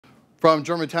From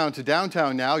Germantown to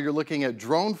downtown now, you're looking at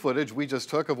drone footage we just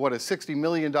took of what a $60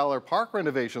 million park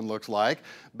renovation looks like.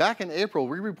 Back in April,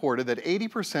 we reported that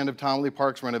 80% of Townley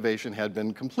Park's renovation had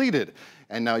been completed.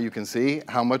 And now you can see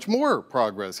how much more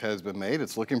progress has been made.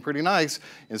 It's looking pretty nice.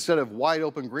 Instead of wide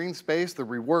open green space, the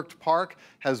reworked park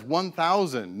has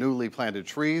 1,000 newly planted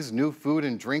trees, new food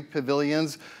and drink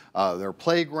pavilions, there are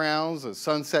playgrounds, a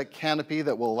sunset canopy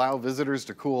that will allow visitors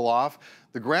to cool off.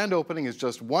 The grand opening is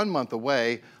just 1 month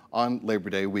away on Labor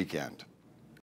Day weekend.